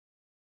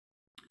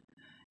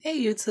Hey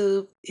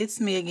YouTube,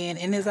 it's me again.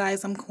 In His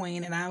Eyes, I'm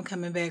Queen, and I'm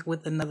coming back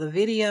with another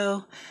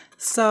video.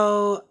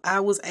 So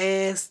I was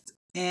asked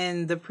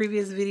in the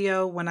previous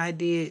video when I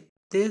did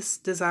this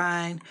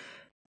design,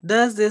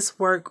 does this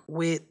work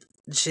with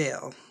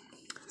gel?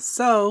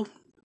 So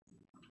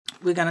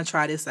we're gonna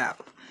try this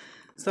out.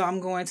 So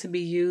I'm going to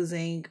be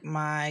using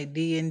my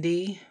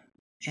D&D,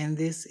 and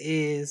this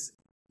is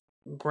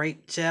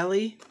grape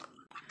jelly.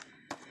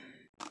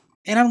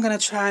 And I'm gonna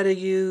try to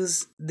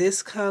use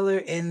this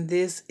color, and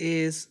this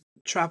is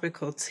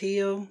tropical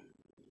teal.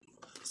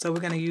 So we're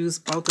going to use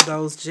both of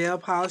those gel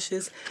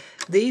polishes.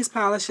 These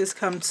polishes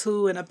come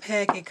two in a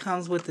pack. It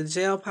comes with the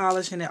gel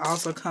polish and it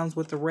also comes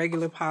with the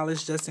regular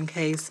polish, just in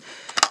case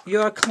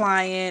your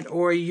client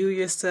or you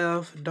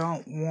yourself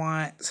don't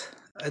want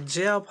a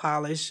gel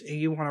polish and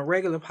you want a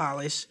regular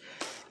polish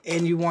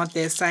and you want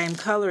that same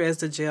color as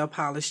the gel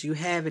polish. You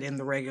have it in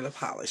the regular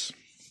polish.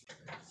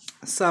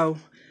 So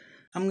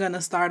I'm going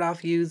to start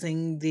off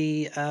using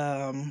the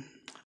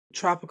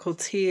tropical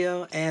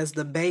teal as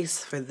the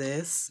base for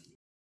this.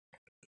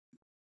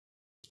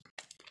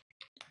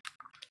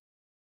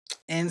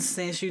 And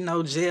since you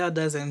know gel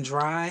doesn't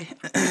dry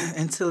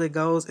until it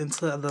goes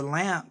into the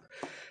lamp,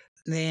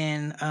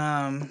 then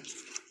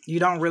you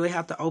don't really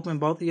have to open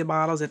both of your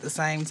bottles at the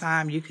same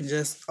time. You can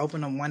just open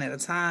them one at a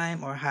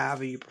time or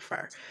however you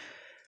prefer.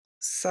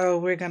 So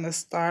we're going to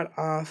start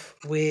off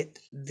with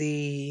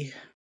the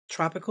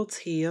tropical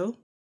teal.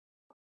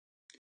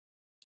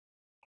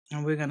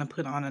 And we're going to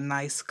put on a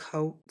nice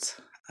coat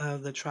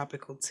of the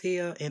tropical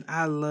teal. And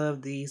I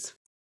love these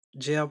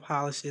gel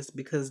polishes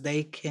because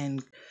they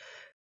can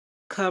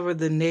cover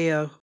the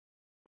nail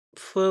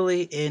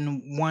fully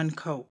in one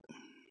coat.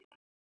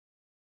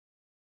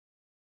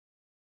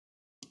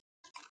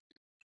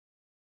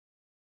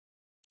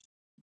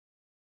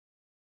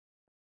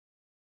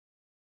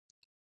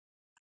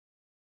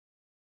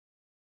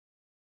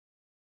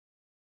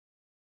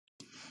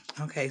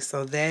 Okay,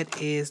 so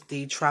that is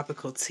the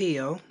tropical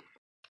teal.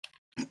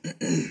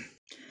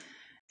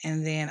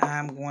 And then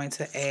I'm going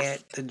to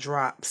add the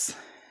drops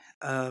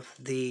of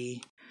the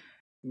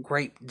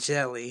grape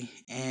jelly,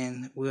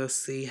 and we'll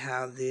see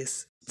how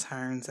this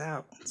turns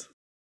out.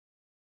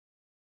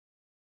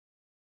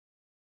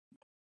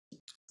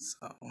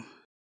 So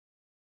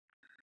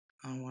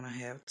I don't want to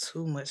have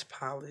too much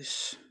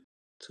polish,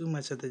 too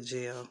much of the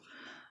gel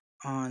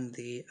on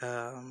the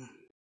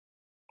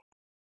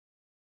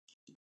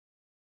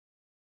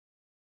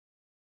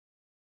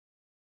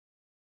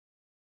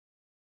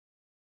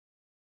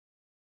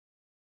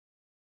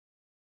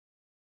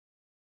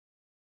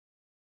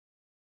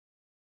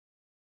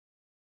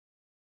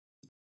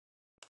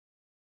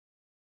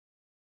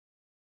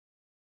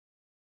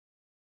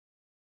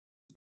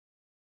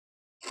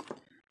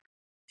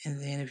and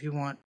then if you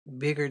want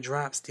bigger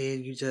drops,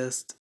 then you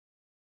just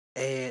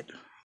add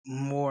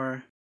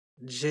more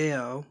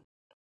gel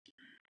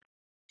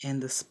in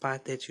the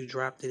spot that you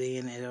dropped it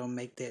in. It'll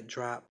make that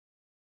drop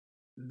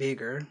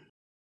bigger.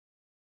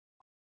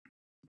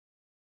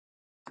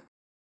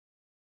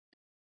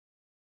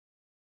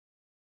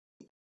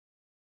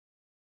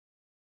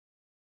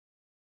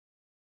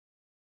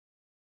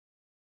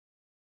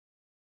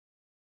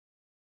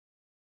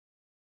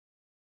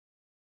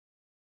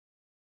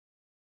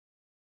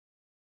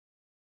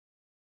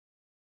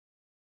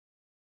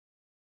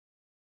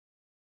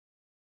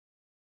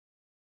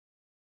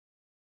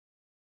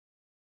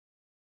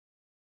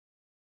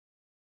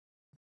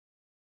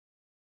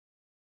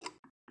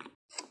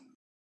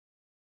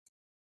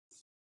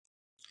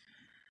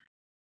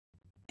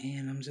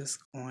 And I'm just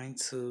going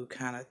to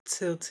kind of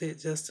tilt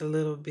it just a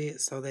little bit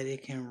so that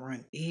it can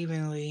run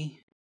evenly.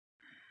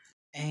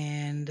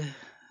 And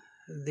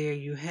there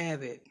you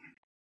have it.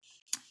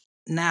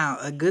 Now,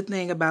 a good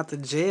thing about the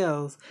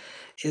gels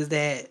is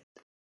that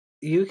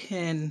you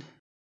can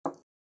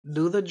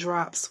do the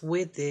drops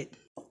with it,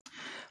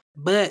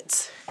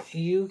 but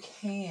you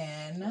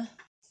can,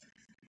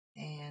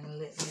 and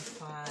let me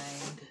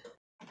find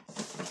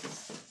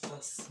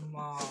a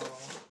small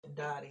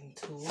dotting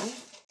tool.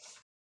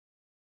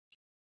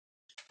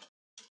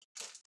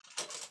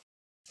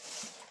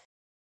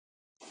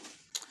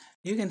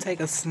 You can take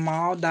a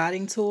small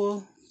dotting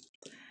tool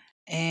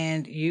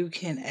and you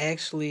can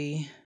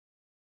actually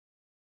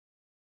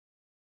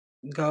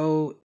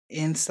go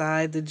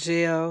inside the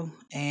gel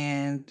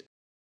and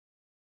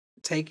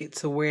take it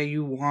to where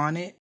you want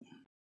it.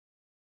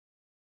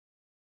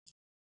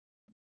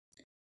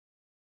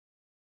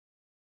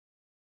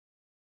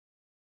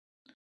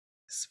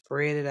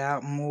 Spread it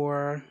out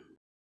more.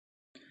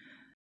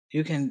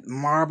 You can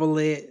marble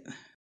it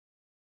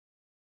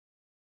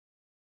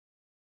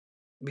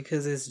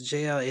because this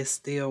gel is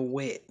still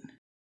wet.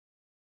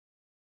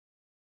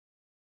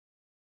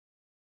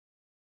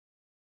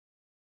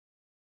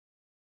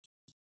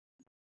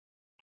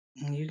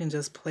 And you can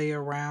just play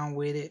around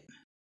with it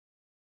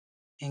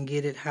and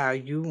get it how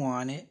you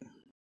want it.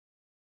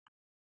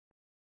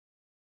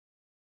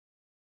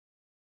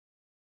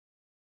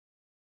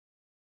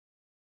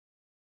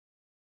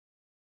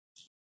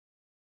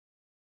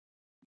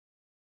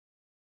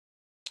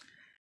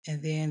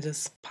 and then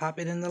just pop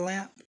it in the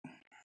lamp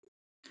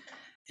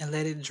and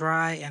let it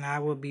dry, and I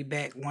will be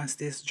back once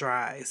this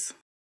dries.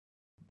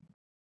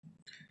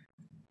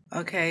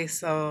 Okay,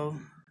 so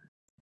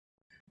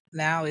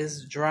now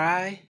it's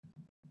dry,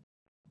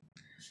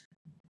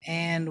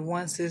 and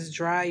once it's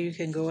dry you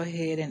can go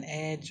ahead and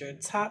add your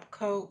top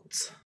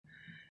coat,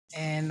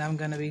 and I'm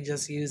going to be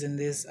just using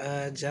this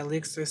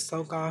Gelixir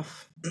Soak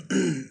Off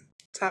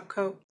top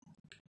coat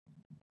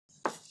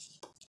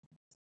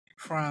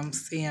from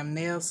CM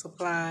Nail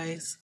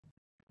Supplies.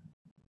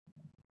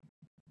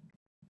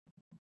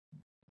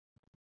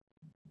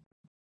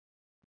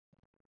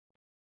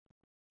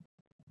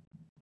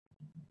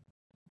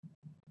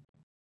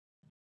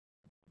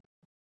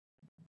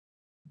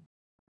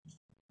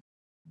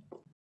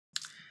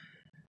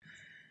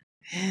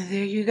 And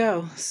there you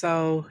go.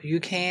 So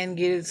you can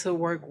get it to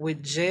work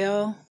with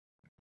gel.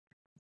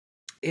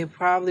 It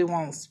probably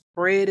won't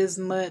spread as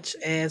much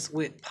as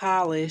with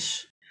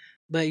polish,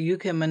 but you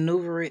can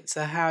maneuver it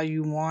to how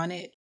you want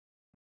it.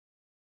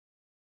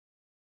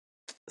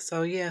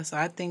 So yeah, so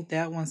I think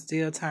that one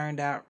still turned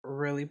out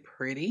really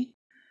pretty.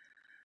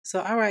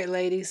 So all right,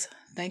 ladies,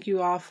 thank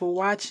you all for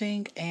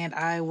watching, and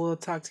I will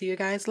talk to you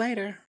guys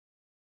later.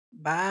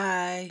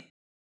 Bye.